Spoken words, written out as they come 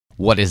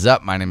What is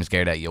up? My name is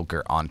Garrett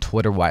 @Yoker on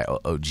Twitter,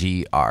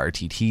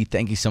 YOOGRRTT.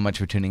 Thank you so much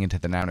for tuning into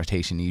the Now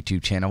Notation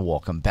YouTube channel.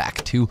 Welcome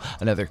back to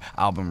another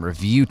album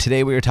review.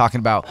 Today we are talking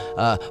about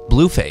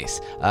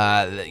Blueface,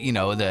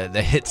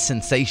 the hit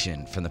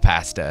sensation from the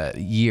past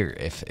year,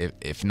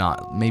 if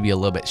not maybe a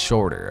little bit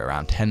shorter,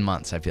 around 10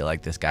 months. I feel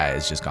like this guy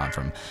has just gone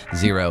from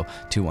 0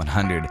 to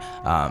 100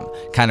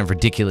 kind of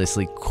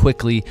ridiculously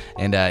quickly,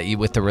 and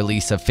with the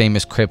release of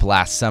Famous Crip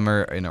last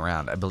summer in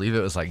around, I believe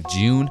it was like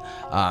June,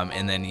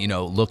 and then,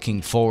 looking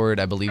forward,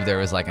 I believe there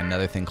was like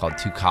another thing called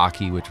Too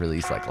Cocky, which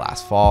released like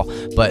last fall.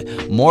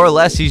 But more or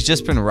less, he's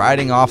just been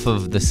riding off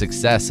of the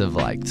success of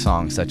like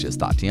songs such as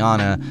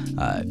Tatiana,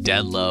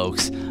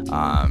 Deadlokes,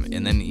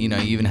 and then you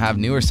even have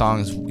newer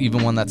songs,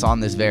 even one that's on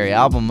this very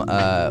album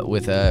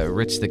with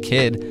Rich the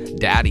Kid,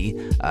 Daddy.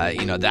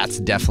 That's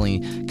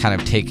definitely kind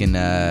of taken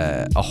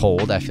a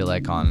hold, I feel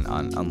like,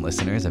 on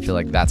listeners. I feel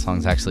like that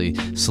song's actually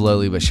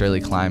slowly but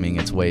surely climbing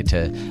its way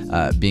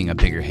to being a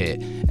bigger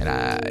hit. And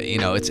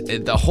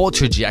the whole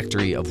trajectory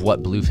of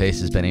what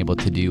Blueface has been able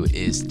to do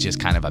is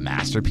just kind of a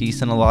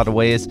masterpiece in a lot of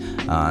ways.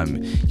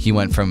 He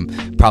went from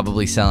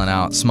probably selling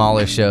out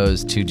smaller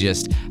shows to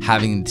just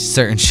having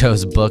certain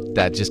shows booked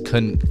that just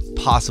couldn't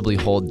possibly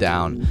hold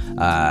down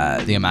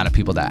the amount of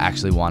people that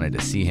actually wanted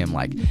to see him.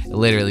 Like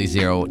literally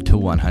 0 to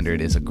 100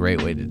 is a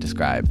great way to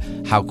describe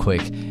how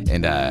quick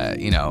and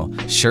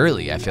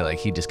surely I feel like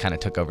he just kind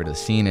of took over to the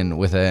scene. And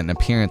with an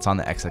appearance on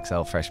the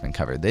XXL freshman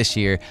cover this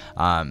year,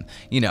 I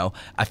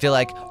feel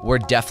like we're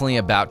definitely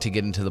about to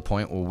get into the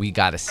point where we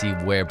got to see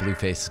where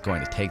Blueface is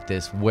going to take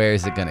this. Where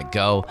is it going to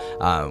go?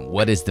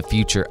 What is the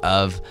future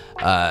of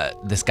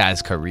this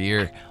guy's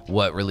career?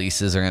 What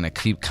releases are going to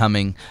keep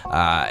coming?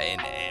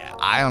 And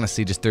I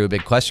honestly just threw a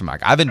big question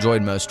mark. I've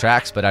enjoyed most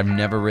tracks, but I've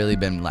never really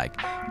been like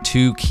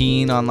too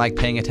keen on like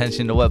paying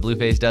attention to what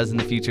Blueface does in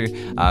the future.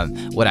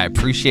 What I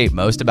appreciate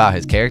most about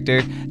his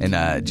character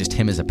and just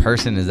him as a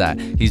person is that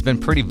he's been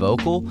pretty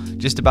vocal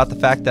just about the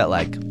fact that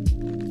like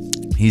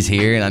he's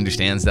here and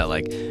understands that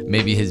like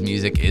maybe his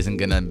music isn't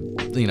gonna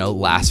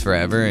last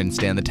forever and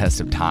stand the test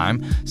of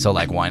time, so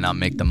like why not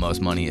make the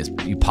most money as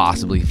you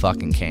possibly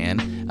fucking can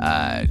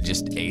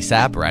just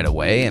ASAP right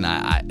away. And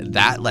I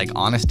that like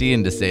honesty,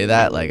 and to say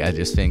that, like, I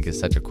just think is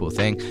such a cool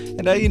thing.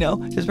 And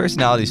his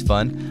personality's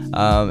fun,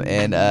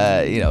 and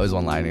his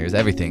one-liners,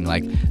 everything.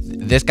 Like,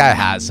 this guy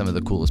has some of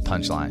the coolest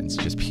punchlines,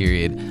 just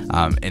period.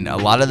 And a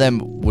lot of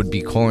them would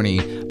be corny,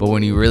 but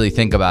when you really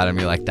think about them,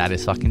 you're like, that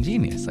is fucking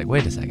genius. Like,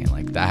 wait a second,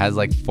 like that has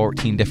like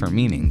 14 different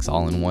meanings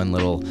all in one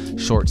little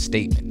short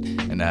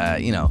statement.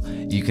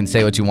 And you can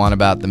say what you want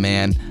about the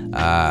man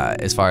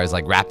as far as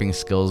like rapping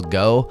skills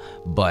go,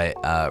 but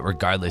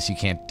regardless, you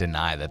can't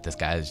deny that this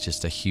guy is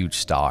just a huge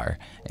star.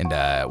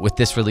 And with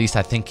this release,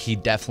 I think he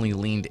definitely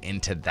leaned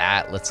into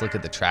that. Let's look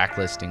at the track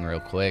listing real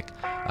quick.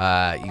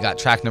 You got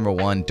track number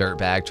 1,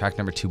 Dirtbag. Track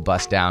number 2,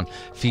 Bust Down,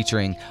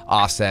 featuring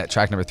Offset.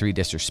 Track number 3,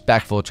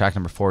 Disrespectful. Track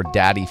number 4,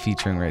 Daddy,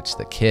 featuring Rich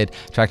the Kid.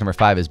 Track number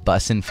 5 is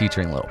Bussin',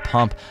 featuring Lil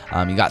Pump.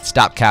 You got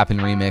Stop Cappin'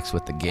 remix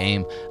with The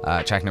Game.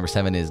 Track number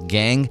 7 is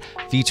Gang,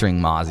 featuring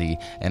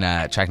Mozzie.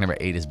 And track number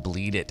 8 is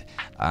Bleed It.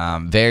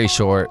 Very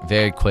short,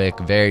 very quick,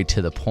 very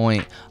to the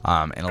point,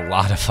 and a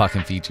lot of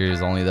fucking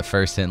features. Only the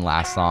first and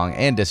last song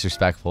and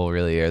Disrespectful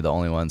really are the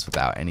only ones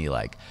without any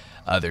like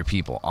other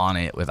people on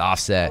it, with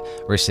Offset,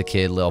 Rich the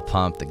Kid, Lil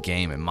Pump, The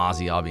Game, and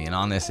Mozzie all being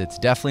on this. It's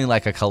definitely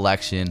like a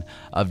collection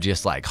of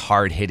just like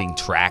hard-hitting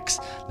tracks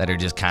that are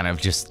just kind of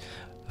just,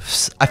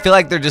 I feel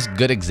like they're just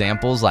good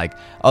examples. Like,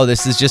 oh,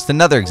 this is just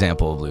another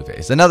example of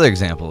Blueface, another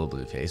example of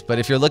Blueface. But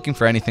if you're looking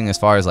for anything as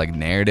far as like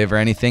narrative or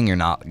anything, you're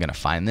not gonna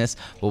find this.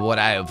 But what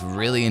I have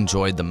really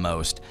enjoyed the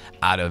most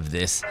out of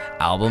this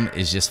album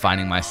is just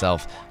finding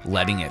myself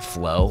letting it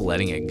flow,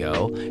 letting it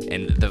go,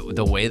 and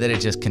the way that it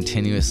just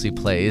continuously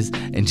plays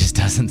and just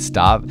doesn't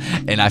stop.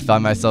 And I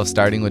found myself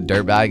starting with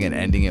Dirtbag and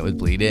ending it with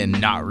Bleed It and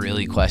not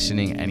really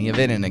questioning any of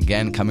it. And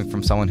again, coming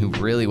from someone who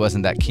really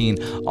wasn't that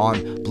keen on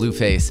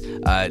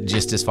Blueface,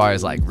 just as far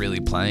as like really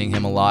playing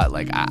him a lot,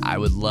 like I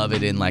would love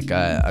it in like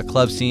a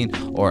club scene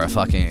or a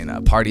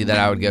fucking party that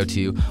I would go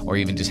to, or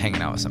even just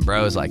hanging out with some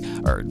bros, like,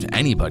 or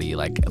anybody.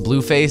 Like,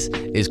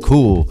 Blueface is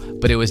cool,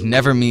 but it was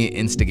never me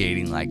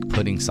instigating like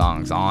putting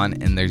songs on.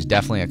 And there's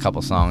definitely a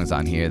couple songs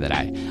on here that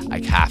I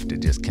have to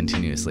just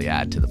continuously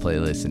add to the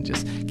playlist and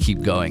just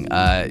keep going.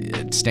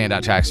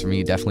 Standout tracks for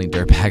me, definitely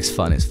Dirtbag's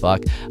fun as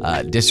fuck.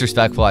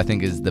 Disrespectful, I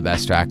think, is the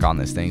best track on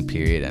this thing,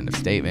 period, end of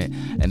statement.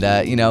 And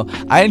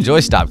I enjoy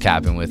Stop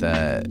Capping with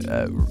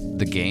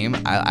The Game.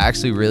 I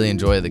actually really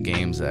enjoy The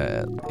Game's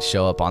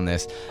show up on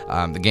this.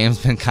 The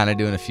Game's been kind of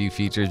doing a few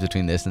features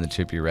between this and the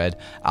Trippie Redd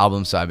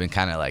album, so I've been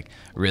kind of like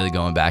really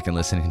going back and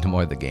listening to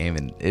more of The Game,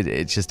 and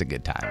it's just a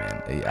good time,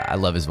 man. Yeah, I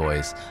love his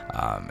voice,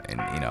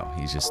 and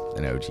he's just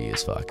an OG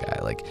as fuck.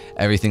 I like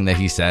everything that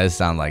he says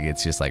sound like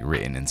it's just like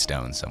written in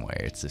stone somewhere.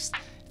 It's just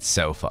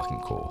so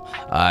fucking cool.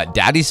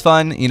 Daddy's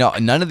fun.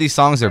 None of these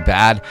songs are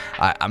bad.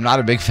 I'm not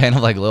a big fan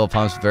of like Lil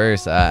Pump's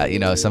verse.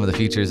 Some of the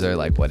features are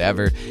like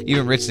whatever.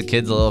 Even Rich the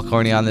Kid's a little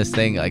corny on this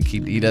thing. Like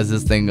he does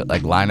this thing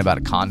like line about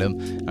a condom.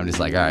 I'm just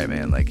like, all right,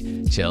 man, like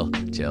chill.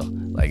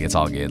 Like, it's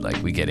all good.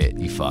 Like, we get it.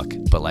 You fuck.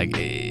 But, like,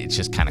 it's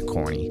just kind of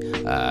corny.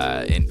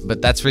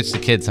 But that's Rich the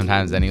Kid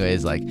sometimes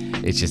anyways. Like,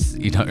 it's just,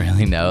 you don't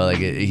really know. Like,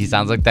 he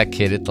sounds like that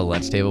kid at the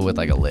lunch table with,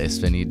 like, a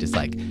lisp, and you just,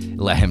 like,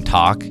 let him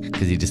talk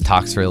because he just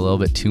talks for a little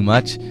bit too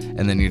much.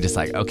 And then you're just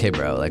like, okay,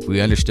 bro, like,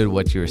 we understood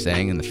what you were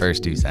saying in the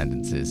first 2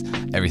 sentences.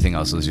 Everything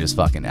else was just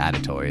fucking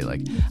additory.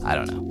 Like, I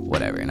don't know,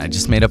 whatever. And I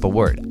just made up a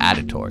word,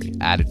 additory.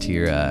 Add it to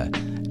your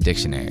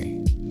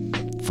dictionary.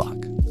 Fuck.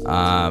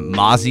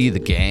 Mozzie the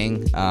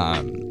Gang.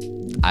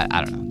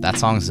 I don't know. That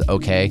song's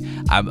okay.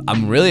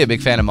 I'm really a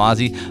big fan of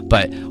Mozzie,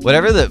 but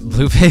whatever the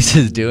Blueface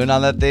is doing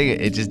on that thing,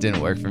 it just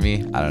didn't work for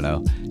me. I don't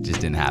know. It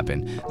just didn't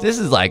happen. This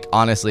is, like,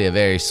 honestly a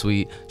very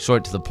sweet,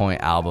 short to the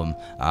point album,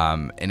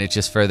 and it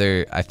just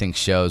further, I think,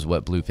 shows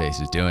what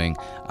Blueface is doing,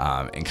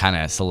 and kind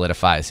of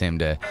solidifies him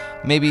to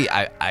maybe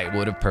I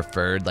would have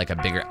preferred, like, a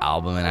bigger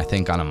album, and I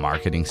think on a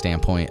marketing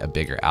standpoint, a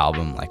bigger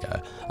album, like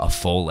a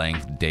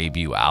full-length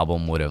debut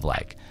album would have,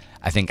 like,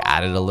 I think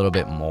added a little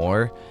bit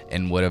more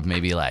and would have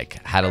maybe,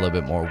 like, had a little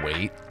bit more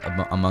weight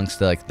amongst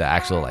the, like, the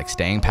actual, like,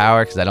 staying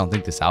power, because I don't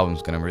think this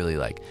album's gonna really,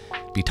 like,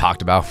 be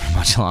talked about for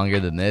much longer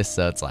than this.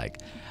 So it's like,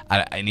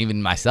 and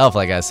even myself,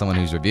 like, as someone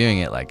who's reviewing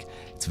it, like,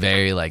 it's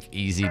very, like,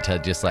 easy to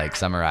just, like,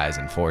 summarize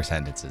in 4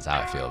 sentences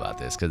how I feel about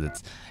this,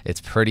 because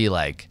it's pretty,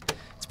 like,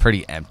 it's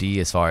pretty empty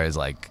as far as,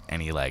 like,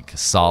 any, like,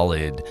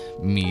 solid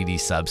meaty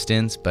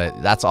substance,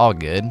 but that's all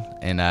good.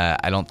 And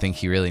I don't think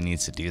he really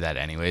needs to do that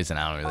anyways, and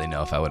I don't really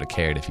know if I would have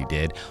cared if he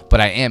did,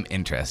 but I am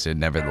interested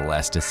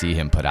nevertheless to see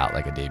him put out,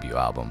 like, a debut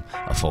album,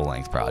 a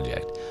full-length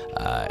project,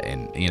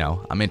 and, you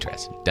know, I'm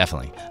interested,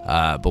 definitely.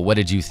 But what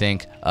did you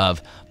think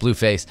of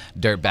Blueface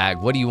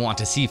Dirtbag? What do you want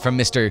to see from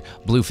Mr.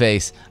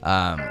 Blueface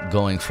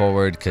going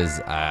forward? Because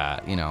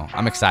you know,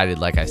 I'm excited.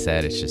 Like I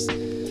said, it's just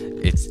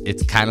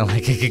it's kind of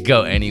like it could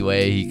go any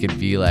way. He could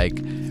be, like,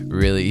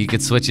 really, he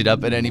could switch it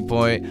up at any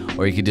point,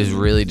 or he could just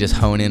really just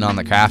hone in on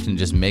the craft and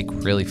just make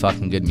really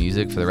fucking good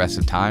music for the rest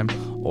of time,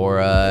 or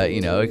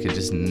you know, it could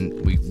just,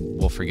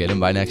 we'll forget him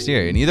by next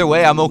year. And either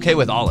way, I'm okay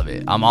with all of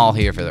it. I'm all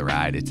here for the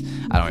ride.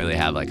 I don't really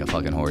have, like, a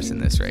fucking horse in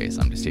this race.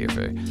 I'm just here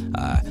for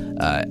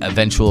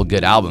eventual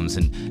good albums,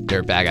 and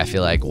Dirtbag, I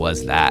feel like,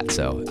 was that.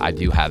 So I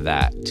do have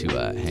that to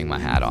hang my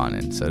hat on,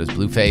 and so does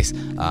Blueface.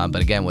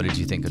 But again, what did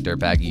you think of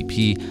Dirtbag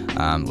EP?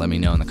 Let me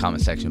know in the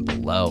comment section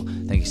below.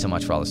 Thank you so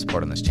much for all the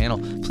support on this channel.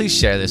 Please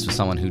share this with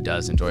someone who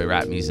does enjoy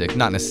rap music.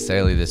 Not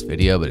necessarily this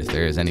video, but if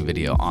there is any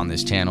video on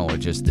this channel or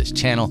just this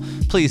channel,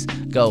 please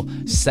go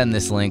send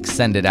this link,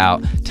 send it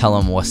out, tell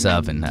them what's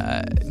up, and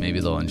maybe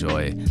they'll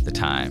enjoy the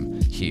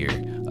time here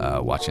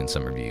watching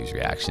some reviews,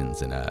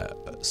 reactions, and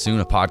soon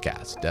a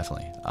podcast,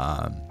 definitely.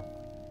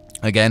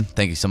 Again,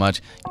 thank you so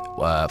much.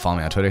 Follow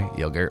me on Twitter,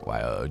 Yoogurt,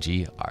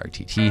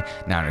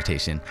 YOOGRTT, Now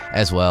Notation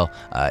as well.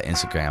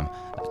 Instagram,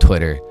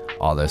 Twitter,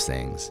 all those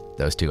things.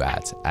 Those 2 @,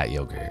 at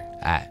Yoogurt,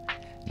 at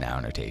Now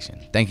Notation.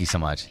 Thank you so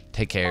much.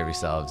 Take care of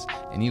yourselves.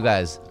 And you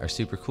guys are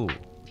super cool.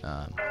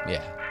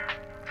 Yeah,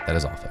 that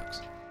is all,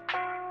 folks.